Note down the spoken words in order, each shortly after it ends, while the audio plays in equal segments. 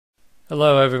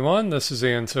Hello, everyone. This is the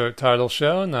Insert Title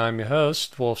Show, and I'm your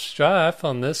host, Wolf Strife.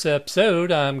 On this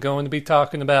episode, I'm going to be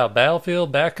talking about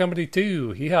Battlefield Bad Company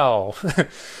 2. Hee-haw.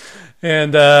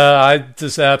 And I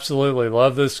just absolutely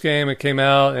love this game. It came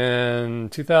out in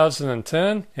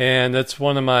 2010, and it's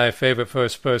one of my favorite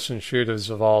first-person shooters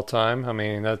of all time. I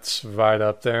mean, that's right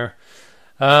up there.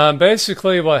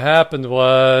 Basically, what happened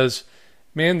was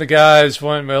me and the guys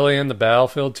weren't really into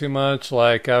Battlefield too much.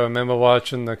 Like, I remember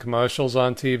watching the commercials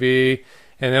on TV,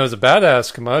 and it was a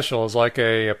badass commercial. It was like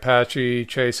a Apache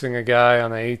chasing a guy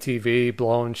on an ATV,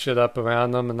 blowing shit up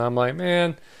around them, and I'm like,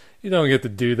 man, you don't get to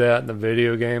do that in a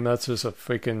video game. That's just a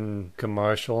freaking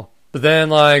commercial. But then,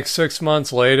 like, 6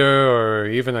 months later, or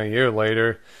even a year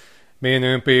later, me and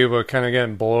Oompi were kind of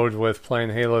getting bored with playing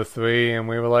Halo 3, and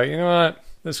we were like, you know what?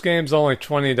 This game's only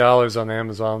 $20 on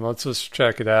Amazon. Let's just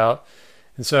check it out.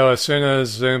 And so as soon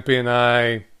as Oompi and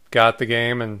I got the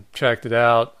game and checked it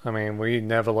out, I mean, we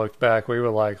never looked back. We were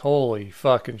like, holy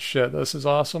fucking shit, this is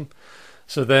awesome.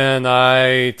 So then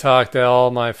I talked to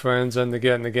all my friends into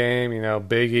getting the game, you know,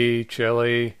 Biggie,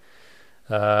 Chili,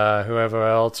 whoever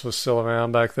else was still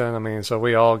around back then. I mean, so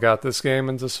we all got this game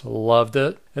and just loved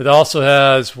it. It also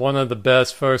has one of the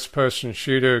best first-person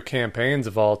shooter campaigns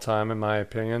of all time, in my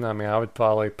opinion. I mean, I would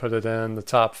probably put it in the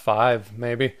top 5,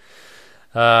 maybe.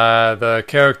 The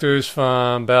characters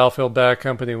from Battlefield Bad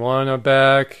Company 1 are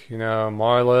back. You know,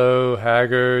 Marlowe,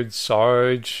 Haggard,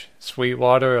 Sarge,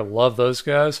 Sweetwater. I love those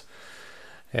guys.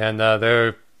 And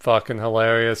they're fucking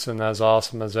hilarious and as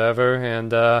awesome as ever.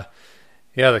 And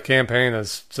yeah, the campaign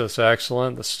is just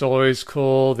excellent. The story's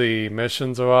cool. The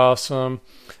missions are awesome.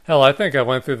 Hell, I think I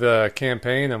went through the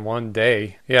campaign in one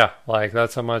day. Yeah, like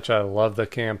that's how much I love the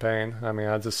campaign. I mean,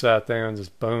 I just sat there and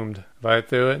just boomed right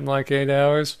through it in like 8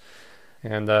 hours.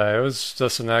 And it was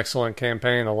just an excellent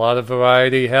campaign. A lot of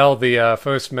variety. Hell, the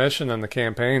first mission in the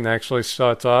campaign actually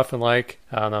starts off in like,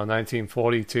 I don't know,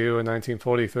 1942 or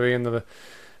 1943 in the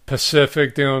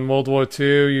Pacific during World War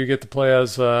II. You get to play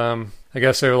as, I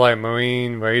guess they were like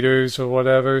Marine Raiders or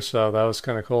whatever. So that was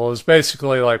kind of cool. It was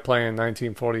basically like playing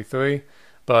 1943,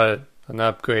 but an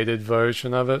upgraded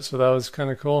version of it. So that was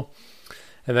kind of cool.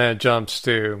 And then it jumps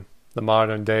to the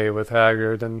modern day with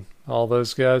Haggard and all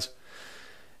those guys.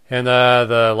 And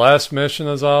the last mission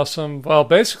is awesome. Well,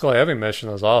 basically every mission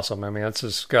is awesome. I mean, it's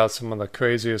just got some of the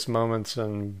craziest moments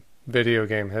in video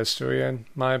game history, in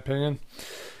my opinion.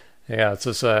 Yeah, it's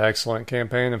just an excellent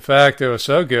campaign. In fact, it was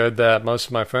so good that most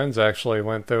of my friends actually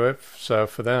went through it. So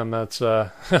for them, that's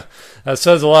that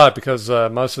says a lot because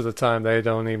most of the time they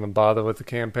don't even bother with the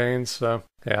campaigns. So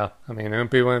yeah, I mean,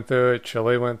 Oompi went through it,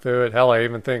 Chili went through it. Hell, I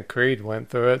even think Creed went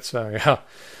through it. So yeah,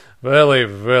 really,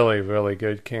 really, really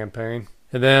good campaign.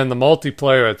 And then the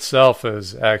multiplayer itself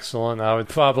is excellent. I would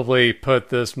probably put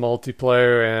this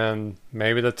multiplayer in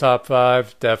maybe the top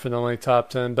 5, definitely top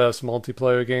 10 best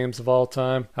multiplayer games of all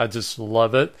time. I just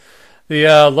love it. The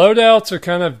loadouts are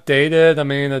kind of dated. I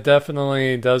mean, it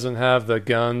definitely doesn't have the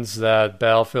guns that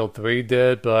Battlefield 3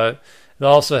 did, but it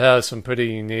also has some pretty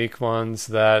unique ones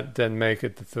that didn't make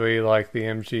it to 3, like the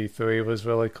MG3 was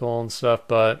really cool and stuff,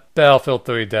 but Battlefield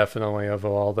 3 definitely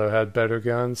overall, though, had better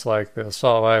guns, like the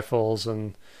assault rifles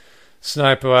and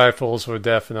sniper rifles were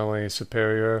definitely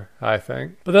superior, I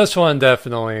think. But this one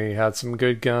definitely had some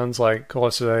good guns, like, of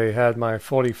course, they had my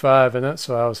 45 in it,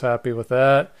 so I was happy with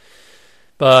that.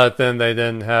 But then they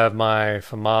didn't have my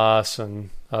FAMAS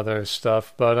and other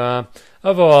stuff, but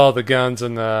overall, the guns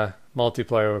and the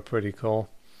multiplayer were pretty cool.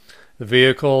 The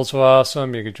vehicles were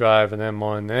awesome. You could drive an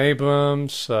M1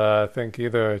 Abrams, I think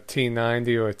either a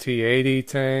T-90 or a T-80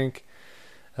 tank,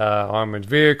 armored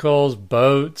vehicles,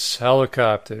 boats,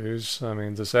 helicopters, I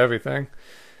mean, just everything.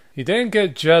 You didn't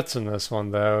get jets in this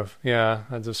one, though. Yeah,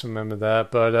 I just remember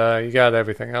that. But you got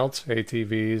everything else,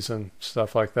 ATVs and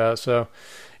stuff like that. So,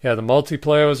 yeah, the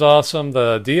multiplayer was awesome.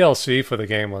 The DLC for the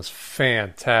game was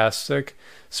fantastic,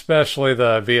 especially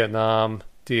the Vietnam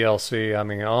DLC. I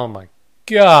mean, oh my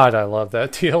god, I love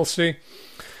that DLC.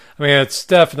 I mean, it's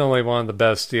definitely one of the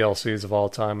best DLCs of all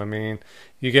time. I mean,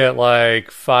 you get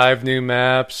like 5 new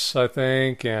maps, I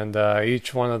think, and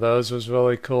each one of those was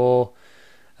really cool.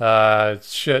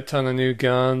 Shit ton of new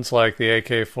guns like the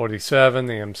AK-47,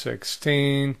 the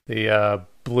M16, the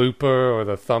Blooper or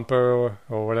the Thumper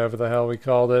or whatever the hell we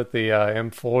called it, the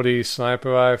M40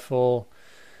 sniper rifle.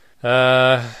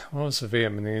 What was the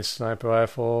Vietnamese sniper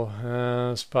rifle?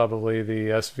 It's probably the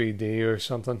SVD or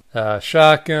something.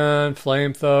 Shotgun,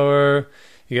 flamethrower.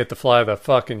 You get to fly the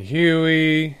fucking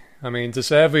Huey. I mean,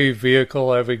 just every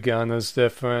vehicle, every gun is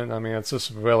different. I mean, it's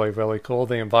just really, really cool.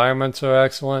 The environments are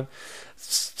excellent.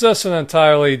 it's just an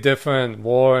entirely different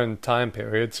war and time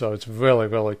period, so it's really,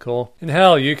 really cool. And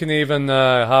hell, you can even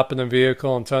hop in a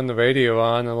vehicle and turn the radio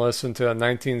on and listen to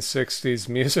 1960s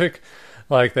music.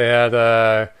 Like they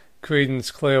had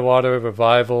Creedence Clearwater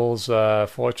Revival's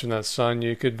Fortunate Son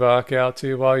you could rock out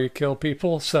to while you kill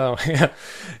people. So, yeah,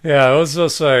 it was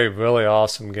just a really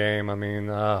awesome game. I mean,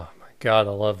 God,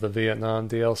 I love the Vietnam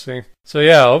DLC. So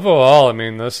yeah, overall, I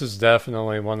mean, this is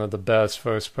definitely one of the best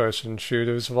first-person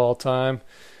shooters of all time.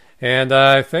 And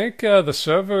I think the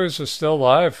servers are still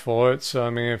live for it, so I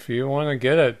mean, if you want to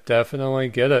get it, definitely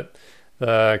get it.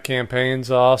 The campaign's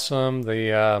awesome,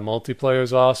 the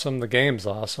multiplayer's awesome, the game's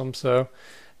awesome, so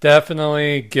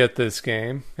definitely get this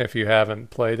game if you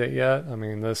haven't played it yet. I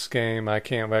mean, this game, I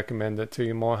can't recommend it to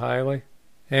you more highly.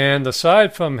 And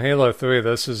aside from Halo 3,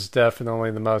 this is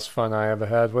definitely the most fun I ever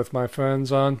had with my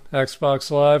friends on Xbox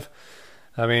Live.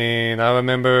 I mean, I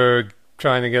remember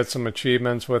trying to get some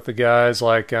achievements with the guys.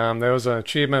 Like, there was an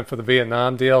achievement for the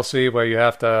Vietnam DLC where you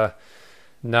have to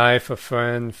knife a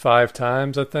friend 5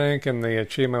 times, I think, and the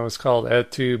achievement was called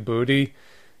Et tu Booty,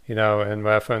 you know, in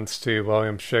reference to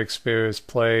William Shakespeare's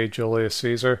play Julius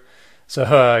Caesar. So,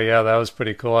 yeah, that was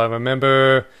pretty cool. I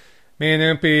remember me and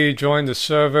Oompi joined the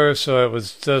server, so it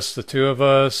was just the two of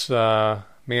us,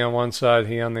 me on one side,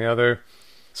 he on the other,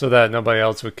 so that nobody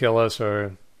else would kill us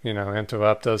or, you know,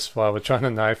 interrupt us while we're trying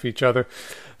to knife each other.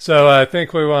 So I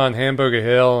think we were on Hamburger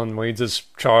Hill, and we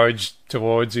just charged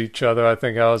towards each other. I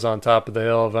think I was on top of the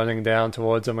hill running down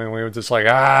towards them, and we were just like,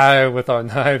 with our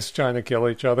knives trying to kill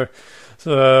each other.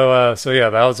 So yeah,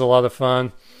 that was a lot of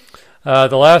fun.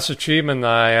 The last achievement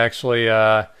I actually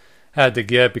had to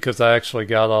get, because I actually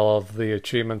got all of the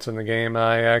achievements in the game,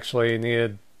 I actually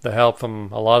needed the help from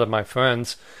a lot of my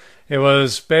friends. It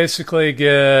was basically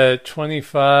get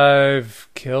 25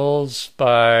 kills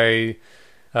by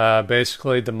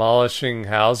basically demolishing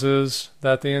houses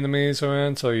that the enemies are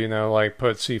in. So, you know, like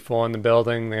put C4 in the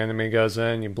building, the enemy goes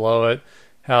in, you blow it,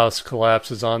 house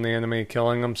collapses on the enemy,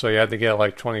 killing them. So you had to get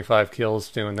like 25 kills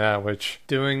doing that, which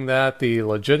doing that the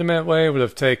legitimate way would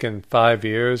have taken 5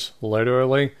 years,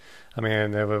 literally. I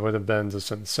mean, it would have been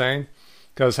just insane.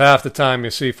 Because half the time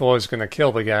your C4 is going to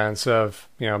kill the guy instead of,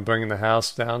 you know, bringing the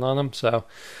house down on him. So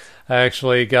I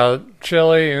actually got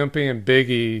Chili, Oompi, and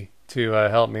Biggie to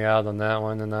help me out on that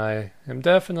one. And I am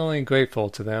definitely grateful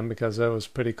to them because it was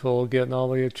pretty cool getting all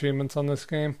the achievements on this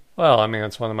game. Well, I mean,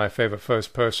 it's one of my favorite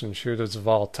first-person shooters of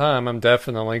all time. I'm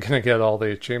definitely going to get all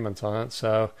the achievements on it.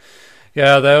 So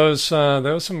yeah, there was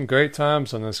some great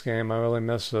times on this game. I really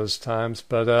miss those times.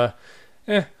 But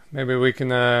maybe we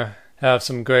can have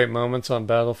some great moments on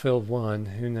Battlefield 1.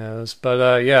 Who knows?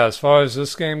 But yeah, as far as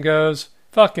this game goes,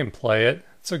 fucking play it.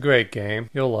 It's a great game.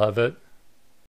 You'll love it.